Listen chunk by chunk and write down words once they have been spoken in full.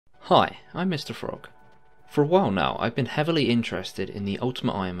Hi, I'm Mr. Frog. For a while now, I've been heavily interested in the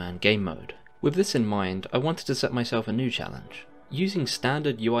Ultimate Iron Man game mode. With this in mind, I wanted to set myself a new challenge. Using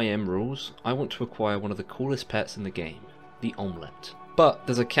standard UIM rules, I want to acquire one of the coolest pets in the game, the Amulet. But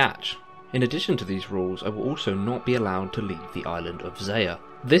there's a catch. In addition to these rules, I will also not be allowed to leave the island of Zeah.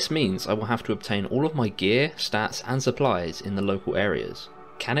 This means I will have to obtain all of my gear, stats and supplies in the local areas.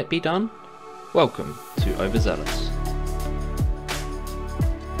 Can it be done? Welcome to Overzealous.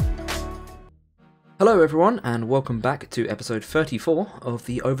 Hello everyone, and welcome back to episode 34 of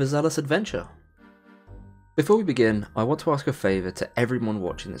the Overzealous adventure. Before we begin, I want to ask a favour to everyone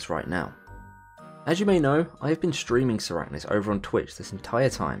watching this right now. As you may know, I have been streaming Sarachnis over on Twitch this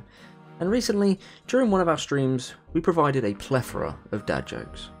entire time, and recently, during one of our streams, we provided a plethora of dad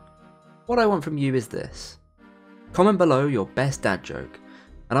jokes. What I want from you is this. Comment below your best dad joke,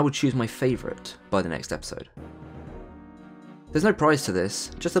 and I will choose my favourite by the next episode. There's no prize to this,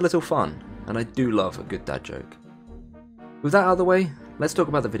 just a little fun, and I do love a good dad joke. With that out of the way, let's talk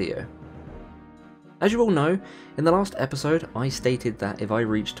about the video. As you all know, in the last episode I stated that if I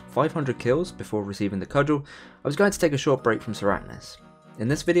reached 500 kills before receiving the cudgel, I was going to take a short break from Sarachnis. In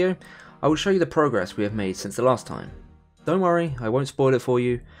this video, I will show you the progress we have made since the last time. Don't worry, I won't spoil it for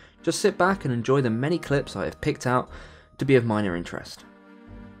you, just sit back and enjoy the many clips I have picked out to be of minor interest.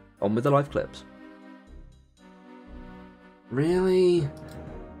 On with the live clips. Really?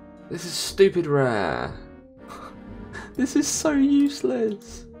 This is stupid rare. This is so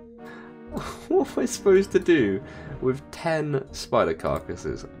useless. What am I supposed to do with 10 spider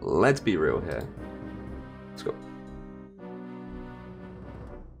carcasses? Let's be real here. Let's go.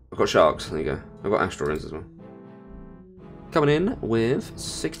 I've got sharks, there you go. I've got astral rings as well. Coming in with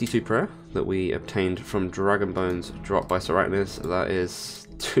 62 prayer that we obtained from Dragon Bones dropped by Sarachnis. That is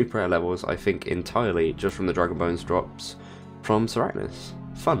 2 prayer levels, I think entirely just from the Dragon Bones drops from Sarachnis.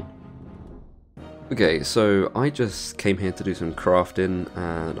 Fun. Okay, so I just came here to do some crafting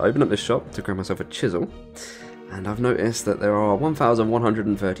and I opened up this shop to grab myself a chisel, and I've noticed that there are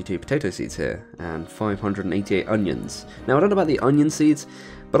 1,132 potato seeds here and 588 onions. Now I don't know about the onion seeds,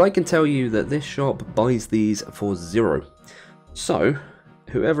 but I can tell you that this shop buys these for 0. So,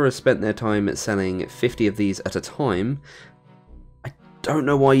 whoever has spent their time selling 50 of these at a time, I don't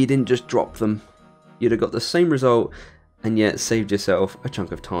know why you didn't just drop them. You'd have got the same result and yet saved yourself a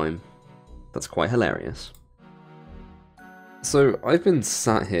chunk of time. That's quite hilarious. So I've been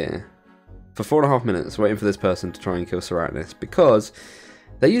sat here for 4.5 minutes waiting for this person to try and kill Sarachnis because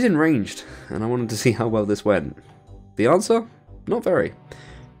they're using ranged and I wanted to see how well this went. The answer? Not very.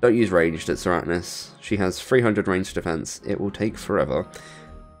 Don't use ranged at Sarachnis. She has 300 ranged defense. It will take forever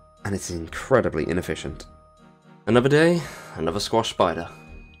and it's incredibly inefficient. Another day, another squash spider.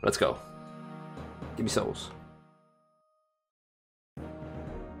 Let's go. Give me souls.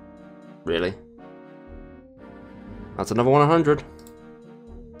 Really? That's another 100.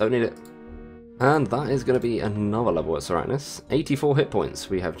 Don't need it. And that is going to be another level at Sarachnis. 84 hit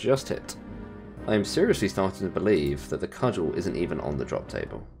points we have just hit. I am seriously starting to believe that the cudgel isn't even on the drop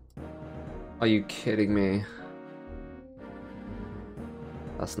table. Are you kidding me?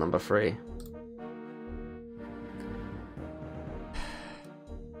 That's number 3.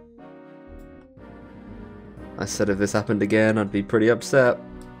 I said if this happened again, I'd be pretty upset.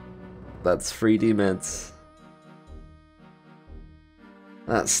 That's 3D meds.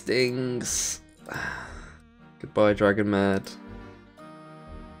 That stings. Goodbye, Dragon Mad.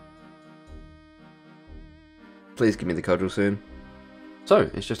 Please give me the cudgel soon. So,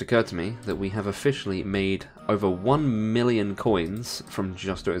 it's just occurred to me that we have officially made over 1 million coins from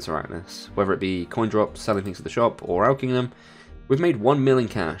just doing Sarachnis. Whether it be coin drops, selling things at the shop, or alching them, we've made 1 million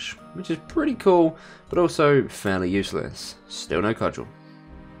cash, which is pretty cool, but also fairly useless. Still no cudgel.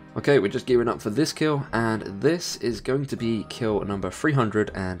 Okay, we're just gearing up for this kill, and this is going to be kill number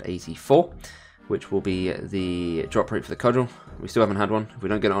 384, which will be the drop rate for the cudgel. We still haven't had one. If we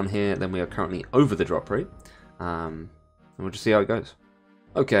don't get it on here, then we are currently over the drop rate, and we'll just see how it goes.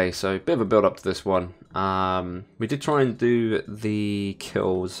 Okay, so a bit of a build up to this one. We did try and do the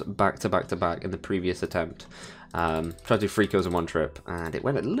kills back to back to back in the previous attempt. Tried to do 3 kills in one trip, and it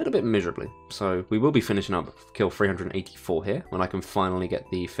went a little bit miserably. So we will be finishing up kill 384 here, when I can finally get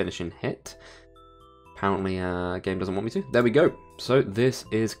the finishing hit. Apparently, game doesn't want me to. There we go. So this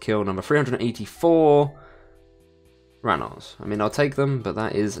is kill number 384. Ranars. I mean, I'll take them, but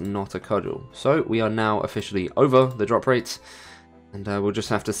that is not a cudgel. So we are now officially over the drop rates, and we'll just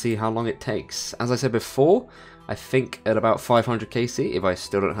have to see how long it takes. As I said before, I think at about 500 KC, if I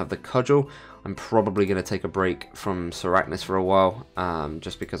still don't have the cudgel, I'm probably going to take a break from Sarachnis for a while,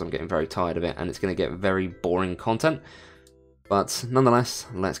 just because I'm getting very tired of it, and it's going to get very boring content. But nonetheless,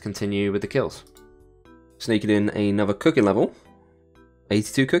 let's continue with the kills. Sneaking in another cooking level.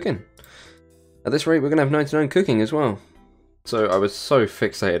 82 cooking. At this rate, we're going to have 99 cooking as well. So I was so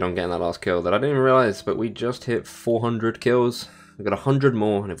fixated on getting that last kill that I didn't even realise, but we just hit 400 kills. We've got 100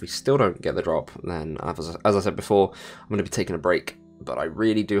 more, and if we still don't get the drop, then as I said before, I'm going to be taking a break. But I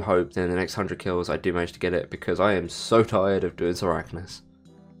really do hope that in the next 100 kills I do manage to get it, because I am so tired of doing Sarachnis.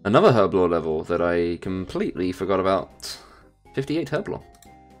 Another Herblore level that I completely forgot about. 58 Herblore.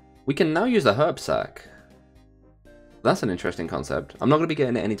 We can now use the herb sack. That's an interesting concept. I'm not going to be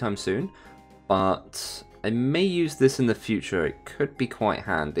getting it anytime soon, but I may use this in the future. It could be quite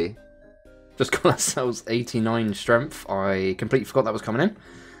handy. Just got ourselves 89 strength. I completely forgot that was coming in.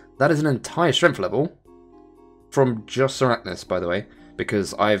 That is an entire strength level from just Sarachnis, by the way,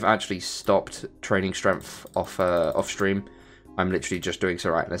 because I've actually stopped training strength off stream. I'm literally just doing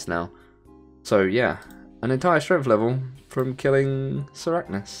Sarachnis now. So yeah, an entire strength level from killing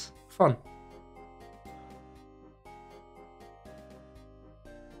Sarachnis. Fun.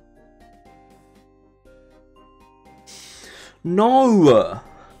 No!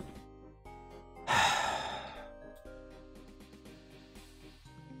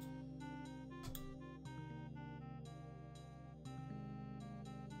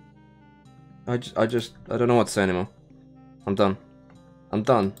 I don't know what to say anymore. I'm done. I'm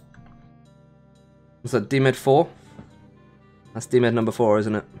done. Was that DMed 4? That's DMed number 4,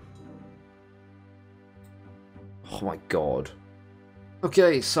 isn't it? Oh my god.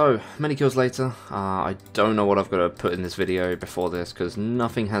 Okay, so, many kills later. I don't know what I've got to put in this video before this, because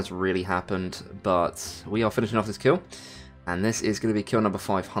nothing has really happened, but we are finishing off this kill, and this is going to be kill number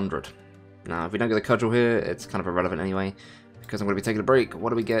 500. Now, if we don't get the cudgel here, it's kind of irrelevant anyway, because I'm going to be taking a break.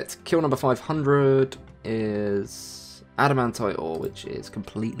 What do we get? Kill number 500 is adamantite ore, which is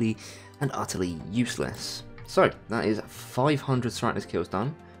completely and utterly useless. So, that is 500 Sarachnis kills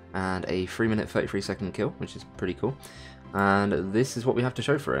done, and a 3-minute 33-second kill, which is pretty cool. And this is what we have to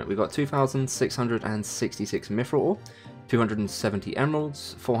show for it. We've got 2,666 mithril ore, 270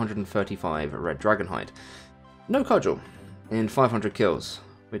 emeralds, 435 red dragonhide. No cudgel in 500 kills,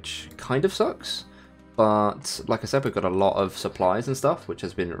 which kind of sucks. But like I said, we've got a lot of supplies and stuff, which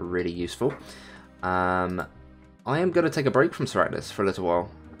has been really useful. I am going to take a break from Sarachnis for a little while,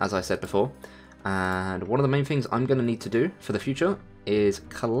 as I said before. And one of the main things I'm going to need to do for the future is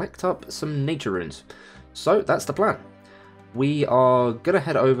collect up some nature runes. So that's the plan. We are going to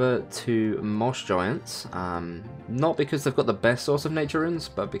head over to Moss Giants, not because they've got the best source of nature runes,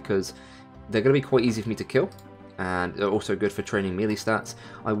 but because they're going to be quite easy for me to kill, and they're also good for training melee stats.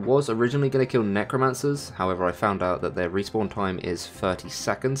 I was originally going to kill Necromancers, however I found out that their respawn time is 30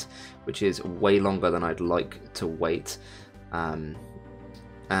 seconds, which is way longer than I'd like to wait.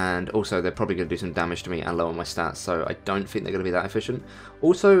 And also they're probably going to do some damage to me and lower my stats, so I don't think they're going to be that efficient.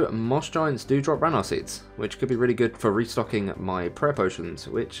 Also, Moss Giants do drop Ranar Seeds, which could be really good for restocking my prayer potions,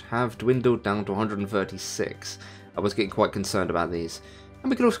 which have dwindled down to 136. I was getting quite concerned about these. And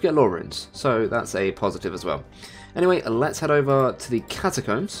we can also get lore runes, so that's a positive as well. Anyway, let's head over to the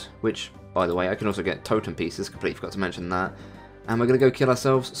catacombs, which, by the way, I can also get totem pieces, completely forgot to mention that. And we're going to go kill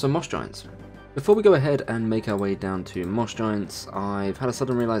ourselves some Moss Giants. Before we go ahead and make our way down to Moss Giants, I've had a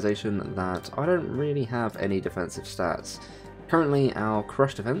sudden realization that I don't really have any defensive stats. Currently, our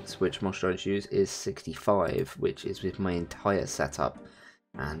crush defense, which Moss Giants use, is 65, which is with my entire setup.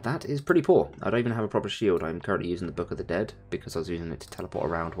 And that is pretty poor. I don't even have a proper shield. I'm currently using the Book of the Dead, because I was using it to teleport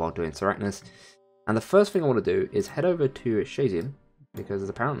around while doing Sarachnis. And the first thing I want to do is head over to Shazian, because there's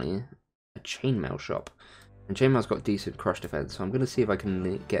apparently a chainmail shop. And chainmail's got decent crush defense, so I'm going to see if I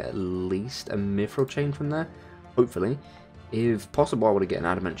can get at least a mithril chain from there, hopefully. If possible, I want to get an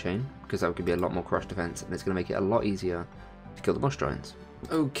adamant chain, because that would be a lot more crush defense, and it's going to make it a lot easier to kill the Moss Giants.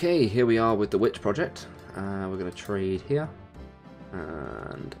 Okay, here we are with the Witch project. We're going to trade here.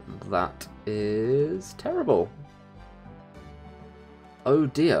 And that is terrible. Oh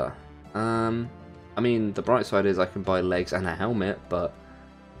dear. I mean, the bright side is I can buy legs and a helmet, but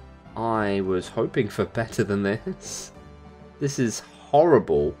I was hoping for better than this. This is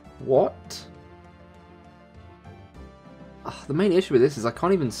horrible. What? The main issue with this is I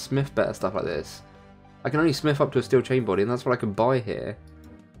can't even smith better stuff like this. I can only smith up to a steel chain body, and that's what I can buy here.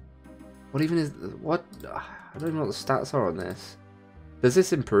 What even is... what? I don't even know what the stats are on this. Does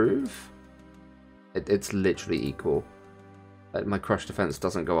this improve? It's literally equal. My crush defense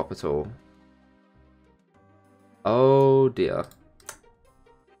doesn't go up at all. Oh dear.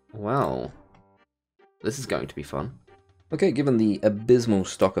 Well, this is going to be fun. Okay, given the abysmal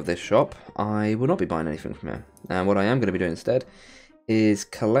stock of this shop, I will not be buying anything from here. And what I am going to be doing instead is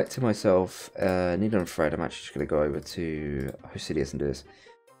collecting myself needle and thread. I'm actually just going to go over to Overzeahlous and do this.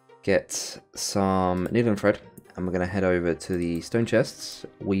 Get some needle and thread, and we're going to head over to the stone chests.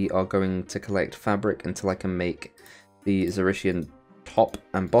 We are going to collect fabric until I can make the Zerishian top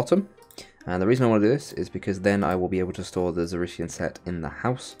and bottom. And the reason I want to do this is because then I will be able to store the Zerishian set in the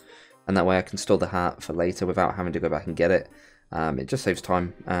house, and that way I can store the hat for later without having to go back and get it. It just saves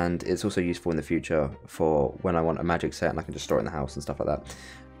time, and it's also useful in the future for when I want a magic set and I can just store it in the house and stuff like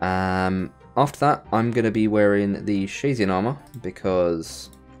that. After that, I'm going to be wearing the Shazian armor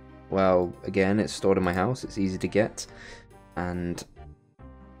because, well, again, it's stored in my house, it's easy to get, and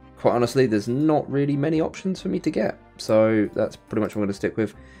quite honestly, there's not really many options for me to get, so that's pretty much what I'm going to stick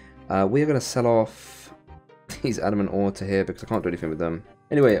with. We are going to sell off these adamant ore to here because I can't do anything with them.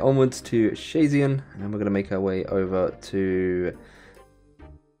 Anyway, onwards to Shazian, and we're going to make our way over to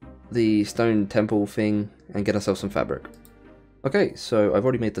the stone temple thing and get ourselves some fabric. Okay, so I've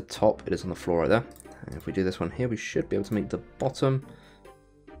already made the top, it is on the floor right there. And if we do this one here, we should be able to make the bottom.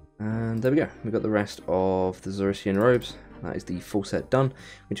 And there we go, we've got the rest of the Zerishian robes. That is the full set done,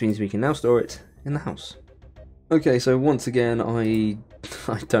 which means we can now store it in the house. Okay, so once again, I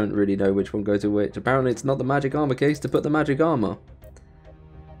don't really know which one goes to which. Apparently it's not the magic armor case to put the magic armor.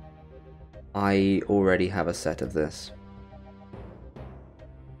 I already have a set of this.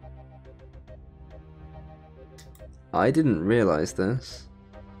 I didn't realize this.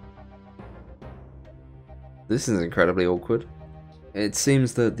 This is incredibly awkward. It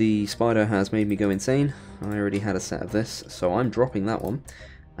seems that the spider has made me go insane. I already had a set of this, so I'm dropping that one.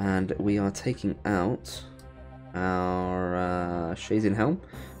 And we are taking out our Shazian helm.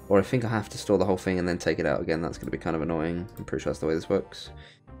 Or I think I have to store the whole thing and then take it out again. That's going to be kind of annoying. I'm pretty sure that's the way this works.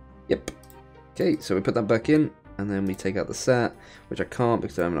 Yep. Okay, so we put that back in, and then we take out the set, which I can't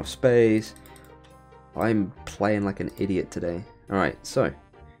because I don't have enough space. I'm playing like an idiot today. Alright, so,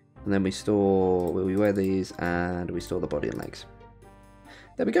 and then we wear these, and we store the body and legs.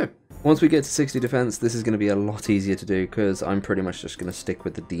 There we go. Once we get to 60 defense, this is going to be a lot easier to do, because I'm pretty much just going to stick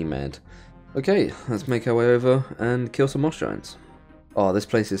with the D-med. Okay, let's make our way over and kill some moss giants. Oh, this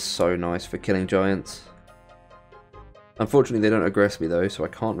place is so nice for killing giants. Unfortunately, they don't aggress me though, so I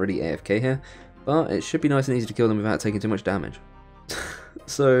can't really AFK here, but it should be nice and easy to kill them without taking too much damage.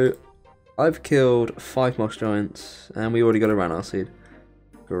 So, I've killed 5 moss giants, and we already got a Ranarr seed.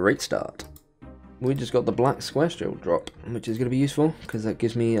 Great start. We just got the black square shield drop, which is going to be useful, because that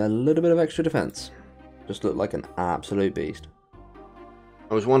gives me a little bit of extra defense. Just look like an absolute beast.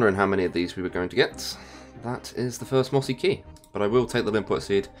 I was wondering how many of these we were going to get. That is the first mossy key, but I will take the limpet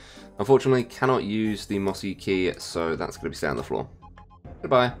seed. Unfortunately, cannot use the mossy key, so that's going to be staying on the floor.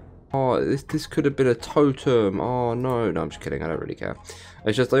 Goodbye. Oh, this could have been a totem. Oh, no. No, I'm just kidding. I don't really care.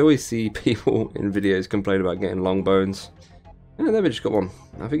 It's just I always see people in videos complain about getting long bones. And I never just got one.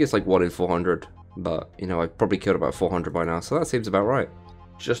 I think it's like 1 in 400. But, you know, I've probably killed about 400 by now, so that seems about right.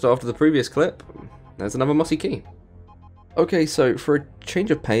 Just after the previous clip, there's another mossy key. Okay, so for a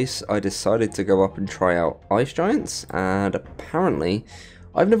change of pace, I decided to go up and try out ice giants, and apparently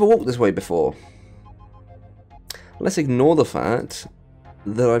I've never walked this way before. Let's ignore the fact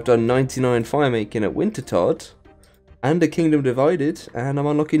that I've done 99 firemaking at Wintertodd and a Kingdom Divided, and I'm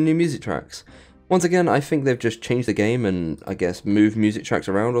unlocking new music tracks. Once again, I think they've just changed the game and, I guess, moved music tracks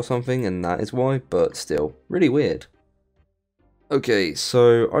around or something, and that is why, but still, really weird. Okay,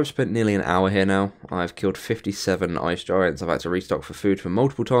 so I've spent nearly an hour here now. I've killed 57 ice giants, I've had to restock for food for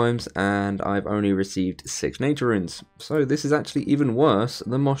multiple times, and I've only received 6 nature runes. So this is actually even worse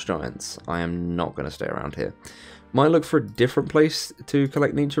than moss giants. I am not going to stay around here. Might look for a different place to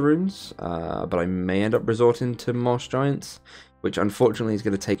collect nature runes, but I may end up resorting to moss giants, which unfortunately is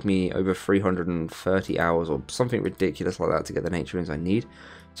going to take me over 330 hours or something ridiculous like that to get the nature runes I need.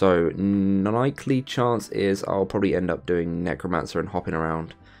 So likely chance is I'll probably end up doing Necromancer and hopping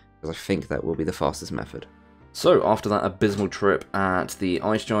around, because I think that will be the fastest method. So after that abysmal trip at the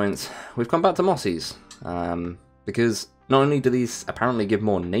ice giants, we've come back to mossies, because not only do these apparently give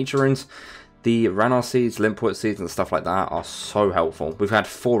more nature runes, the Ranarr seeds, Limpet seeds and stuff like that are so helpful. We've had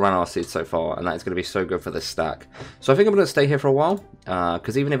 4 Ranarr seeds so far, and that is going to be so good for this stack. So I think I'm going to stay here for a while,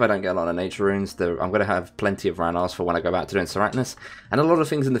 because even if I don't get a lot of nature runes, I'm going to have plenty of Ranarrs for when I go back to doing Sarachnis, and a lot of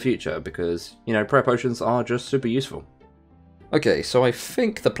things in the future, because, you know, prayer potions are just super useful. Okay, so I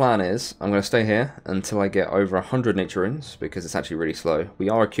think the plan is I'm going to stay here until I get over 100 nature runes, because it's actually really slow. We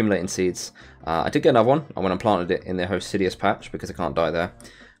are accumulating seeds. I did get another one. I went and planted it in the Overzeahlous patch, because I can't die there.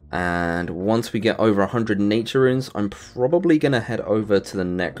 And once we get over 100 nature runes, I'm probably going to head over to the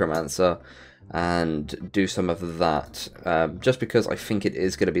Necromancer and do some of that. Just because I think it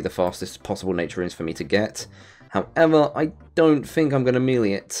is going to be the fastest possible nature runes for me to get. However, I don't think I'm going to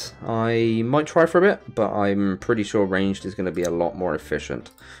melee it. I might try for a bit, but I'm pretty sure ranged is going to be a lot more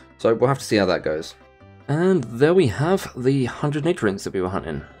efficient. So we'll have to see how that goes. And there we have the 100 nature rings that we were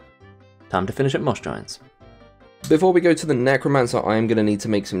hunting. Time to finish at Moss Giants. Before we go to the Necromancer, I am going to need to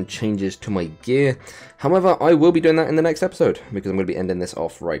make some changes to my gear. However, I will be doing that in the next episode, because I'm going to be ending this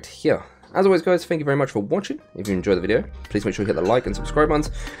off right here. As always, guys, thank you very much for watching. If you enjoyed the video, please make sure you hit the like and subscribe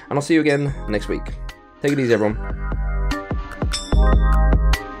buttons, and I'll see you again next week. Take it easy, everyone.